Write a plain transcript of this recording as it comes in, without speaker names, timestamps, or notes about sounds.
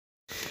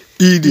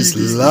It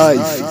is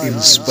life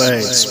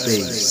inspired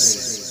space.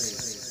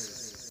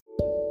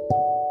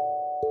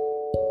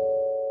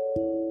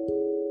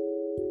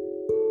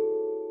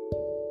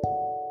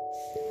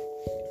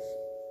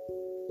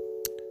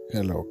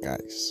 Hello,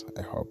 guys.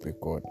 I hope you're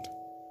good.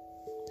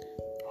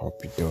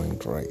 Hope you're doing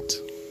great.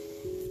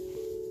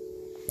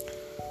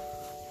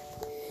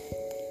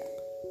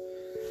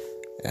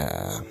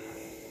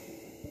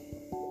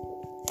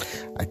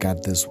 I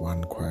got this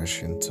one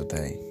question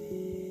today.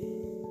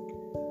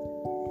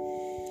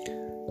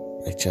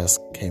 I just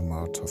came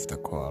out of the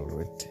call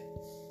with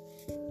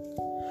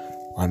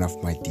one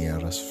of my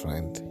dearest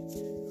friends.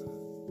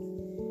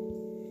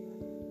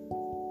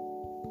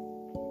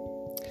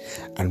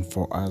 And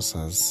for us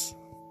as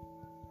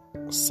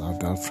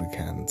South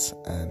Africans,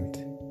 and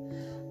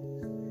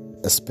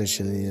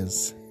especially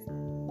as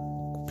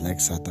Black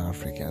South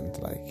Africans,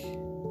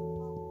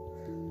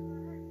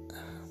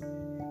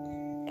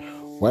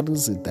 what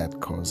is it that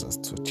causes us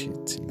to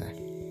cheat?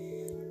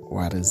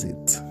 What is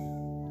it?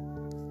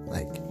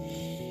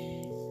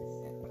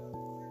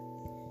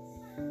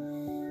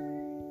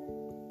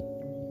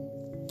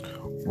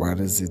 What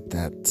is it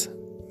that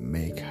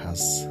make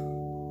us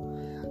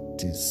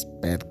these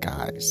bad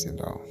guys,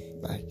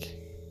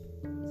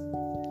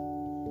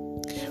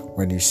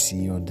 when you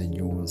see on the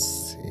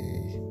news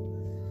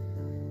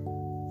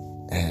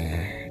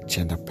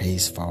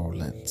gender-based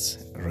violence,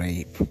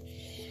 rape,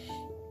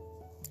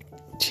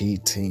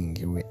 cheating,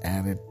 we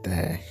added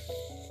there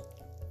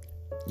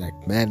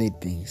many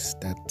things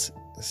that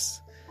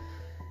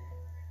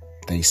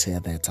they say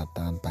that are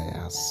done by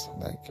us.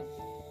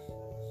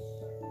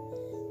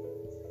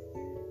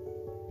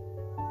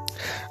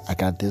 I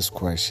got this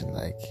question,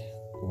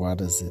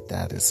 what is it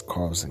that is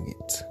causing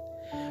it?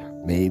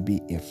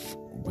 Maybe if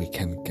we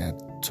can get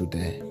to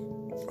the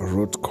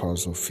root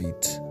cause of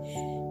it,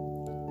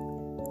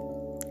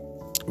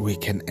 we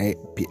can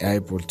be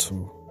able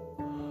to,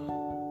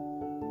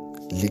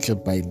 little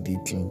by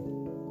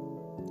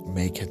little,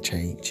 make a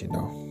change,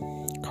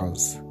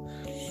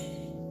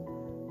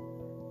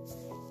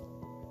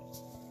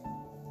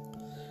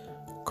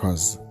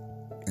 because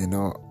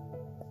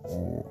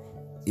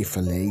if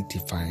a lady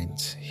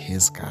finds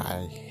his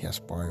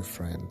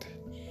boyfriend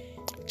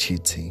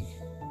cheating,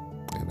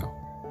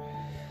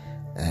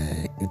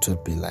 it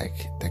would be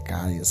like the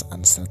guy is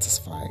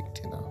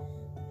unsatisfied,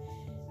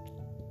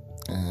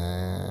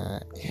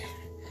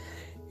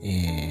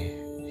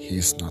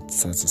 he's not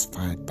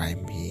satisfied by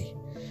me,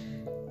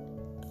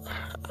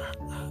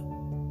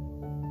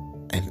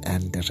 and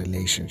end the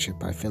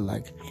relationship. I feel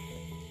like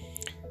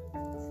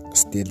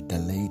still the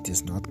lady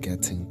is not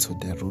getting to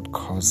the root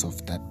cause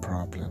of that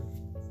problem,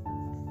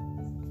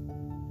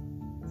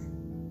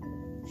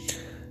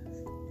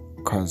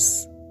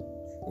 because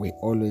we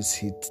always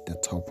hit the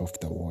top of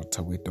the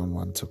water. We don't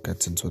want to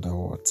get into the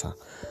water.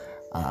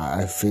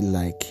 I feel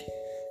like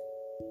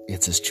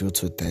it is due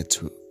to that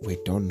we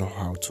don't know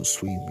how to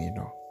swim,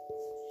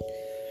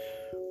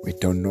 We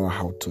don't know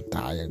how to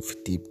dive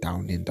deep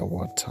down in the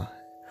water,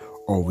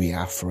 or we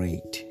are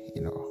afraid,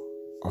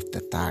 of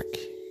the dark.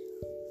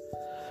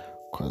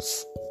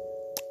 Because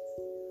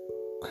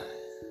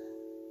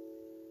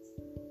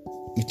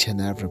each and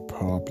every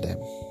problem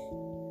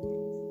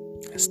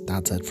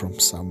started from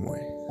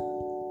somewhere.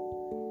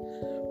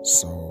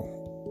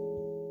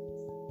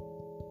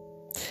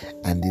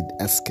 And it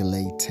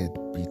escalated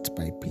bit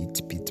by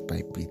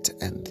bit,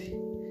 and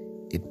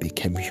it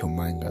became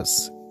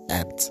humongous.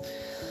 And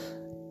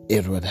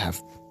it would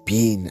have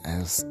been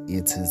as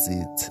it is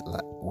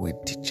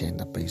with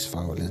gender-based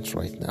violence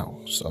right now.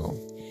 So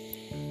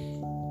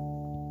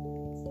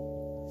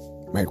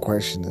my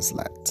question is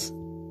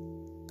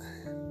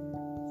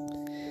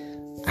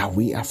are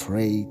we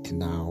afraid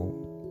now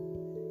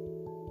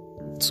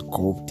to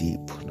go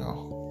deep,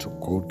 to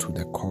go to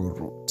the core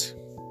root,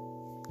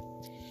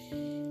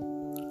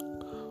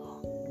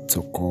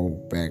 to go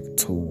back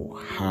to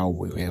how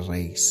we were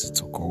raised,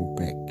 to go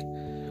back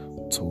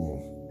to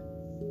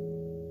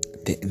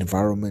the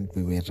environment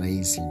we were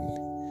raised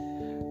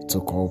in, to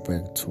go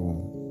back to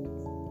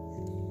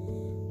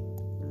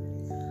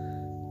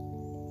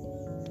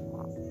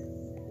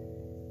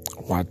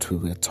what we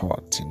were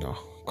taught,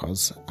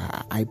 because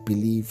I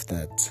believe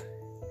that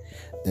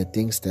the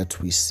things that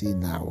we see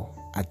now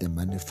are the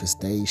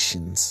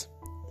manifestations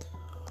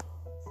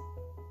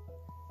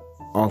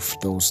of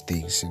those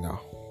things,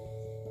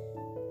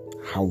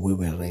 how we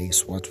were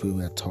raised, what we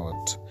were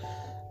taught,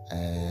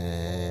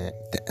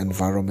 the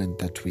environment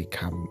that we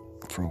come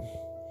from.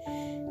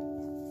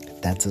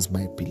 That is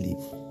my belief.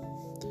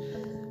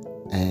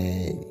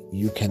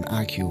 You can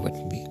argue with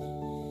me.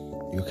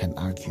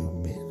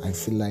 I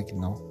feel like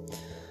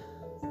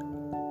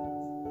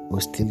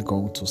we're still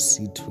going to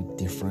sit with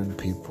different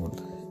people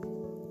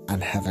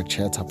and have a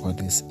chat about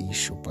this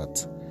issue,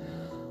 but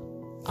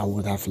I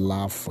would have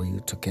loved for you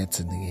to get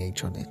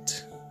engaged on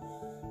it,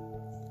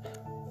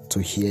 to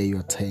hear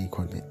your take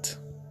on it.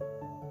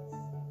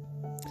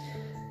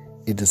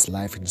 It is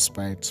life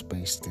inspired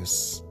space,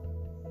 this,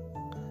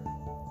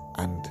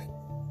 and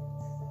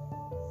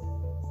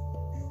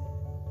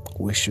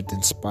We should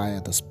inspire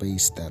the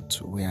space that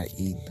we are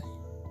in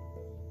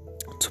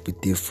to be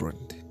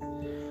different.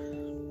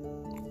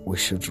 We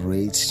should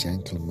raise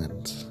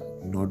gentlemen,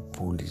 not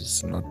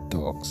bullies, not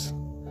dogs.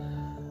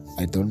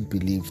 I don't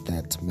believe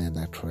that men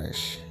are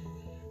trash.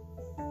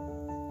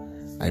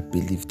 I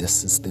believe the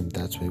system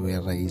that we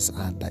were raised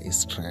under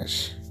is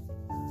trash,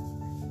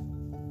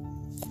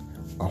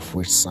 of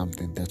which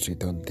something that we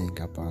don't think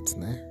about,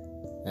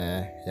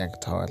 young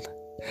tall.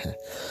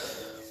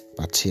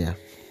 But yeah,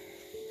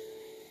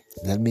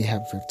 let me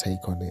have your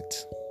take on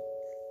it.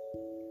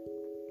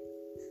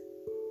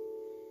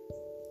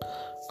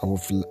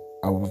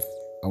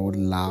 I would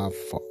love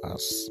for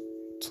us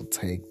to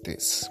take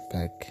this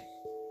back.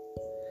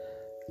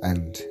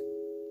 And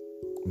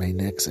my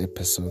next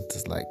episode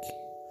is like,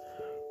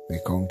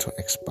 we're going to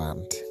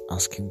expand,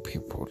 asking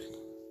people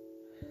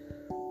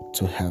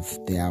to have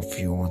their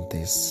view on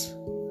this,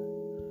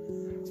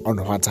 on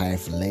what I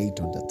have laid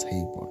on the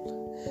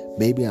table.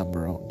 Maybe I'm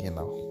wrong,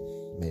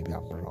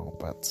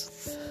 but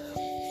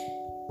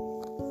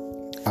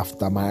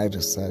after my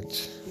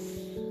research,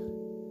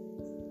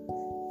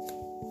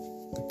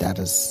 that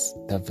is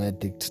the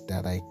verdict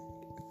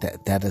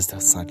that is the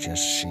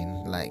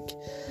suggestion. Like,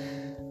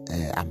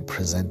 I'm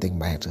presenting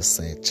my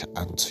research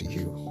unto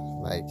you.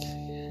 Like,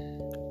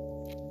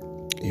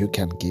 you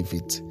can give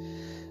it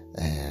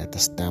the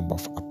stamp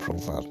of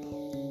approval.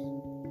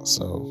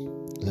 So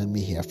let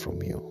me hear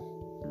from you,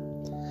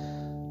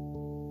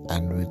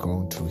 and we're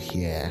going to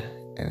hear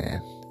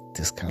and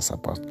discuss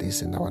about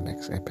this in our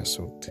next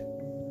episode.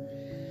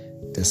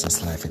 This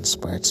is Life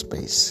Inspired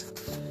Space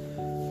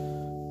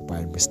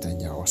by Mr.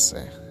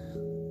 Nyawase.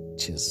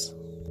 Cheers.